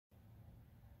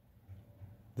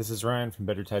This is Ryan from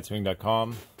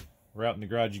bettertattooing.com. We're out in the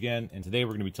garage again, and today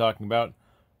we're going to be talking about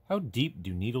how deep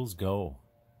do needles go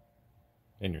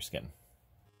in your skin.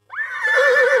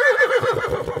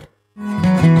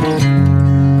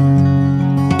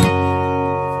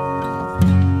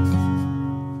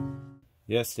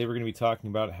 Yes, today we're going to be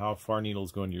talking about how far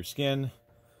needles go into your skin.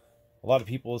 A lot of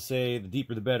people say the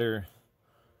deeper the better,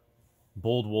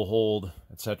 bold will hold,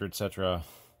 etc., etc.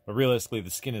 But realistically, the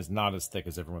skin is not as thick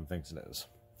as everyone thinks it is.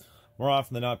 More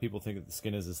often than not, people think that the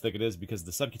skin is as thick as it is because of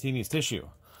the subcutaneous tissue.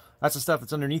 That's the stuff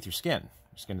that's underneath your skin.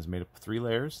 Your skin is made up of 3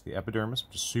 layers. The epidermis,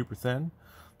 which is super thin.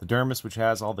 The dermis, which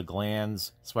has all the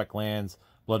glands, sweat glands,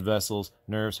 blood vessels,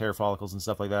 nerves, hair follicles, and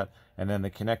stuff like that. And then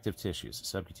the connective tissues, the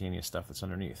subcutaneous stuff that's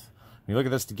underneath. When you look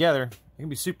at this together, it can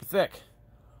be super thick.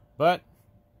 But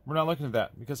we're not looking at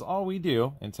that because all we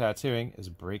do in tattooing is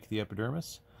break the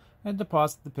epidermis and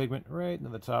deposit the pigment right into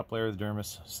the top layer of the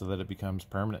dermis so that it becomes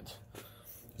permanent.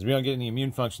 Because we don't get any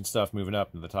immune function stuff moving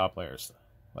up into the top layers.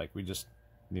 Like, we just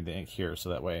need the ink here so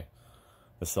that way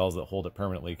the cells that hold it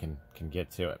permanently can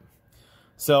get to it.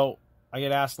 So I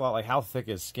get asked a lot, like, how thick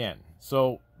is skin?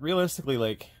 So realistically,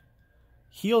 like,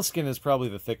 heel skin is probably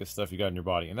the thickest stuff you got in your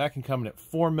body, and that can come in at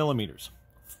 4 millimeters.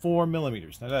 4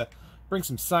 millimeters. Now to bring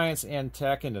some science and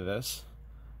tech into this,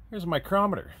 here's a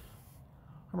micrometer.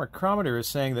 Our micrometer is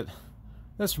saying that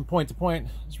this from point to point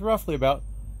is roughly about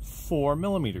 4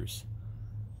 millimeters.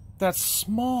 That's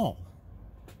small.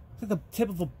 It's like the tip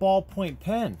of a ballpoint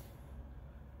pen.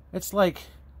 It's like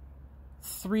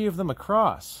 3 of them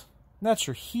across. And that's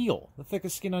your heel, the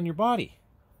thickest skin on your body.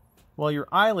 Well, your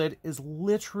eyelid is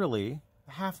literally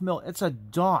a half mil. It's a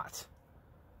dot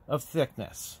of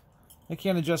thickness. I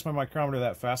can't adjust my micrometer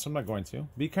that fast, so I'm not going to.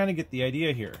 But you kind of get the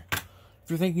idea here.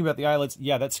 If you're thinking about the eyelids,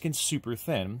 yeah, that skin's super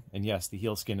thin. And yes, the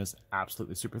heel skin is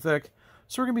absolutely super thick.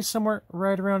 So we're going to be somewhere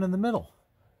right around in the middle.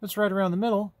 That's right around the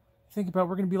middle. Think about,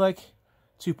 we're going to be like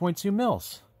 2.2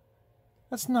 mils.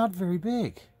 That's not very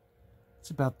big. It's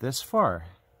about this far.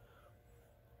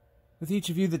 With each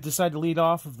of you that decide to lead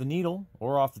off of the needle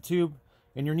or off the tube,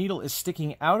 and your needle is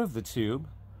sticking out of the tube,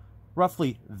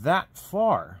 roughly that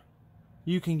far,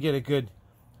 you can get a good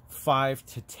 5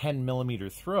 to 10 millimeter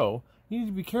throw. You need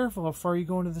to be careful how far you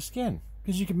go into the skin,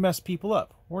 because you can mess people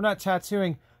up. We're not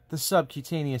tattooing the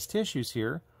subcutaneous tissues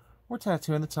here. We're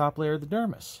tattooing the top layer of the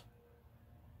dermis.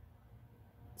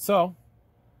 So,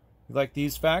 if you like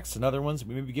these facts and other ones that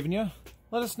we may be giving you,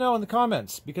 let us know in the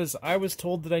comments, because I was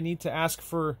told that I need to ask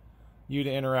for you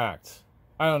to interact.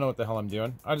 I don't know what the hell I'm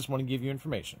doing. I just want to give you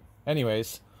information.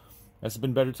 Anyways, this has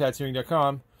been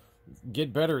bettertattooing.com.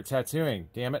 Get better at tattooing,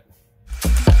 damn it.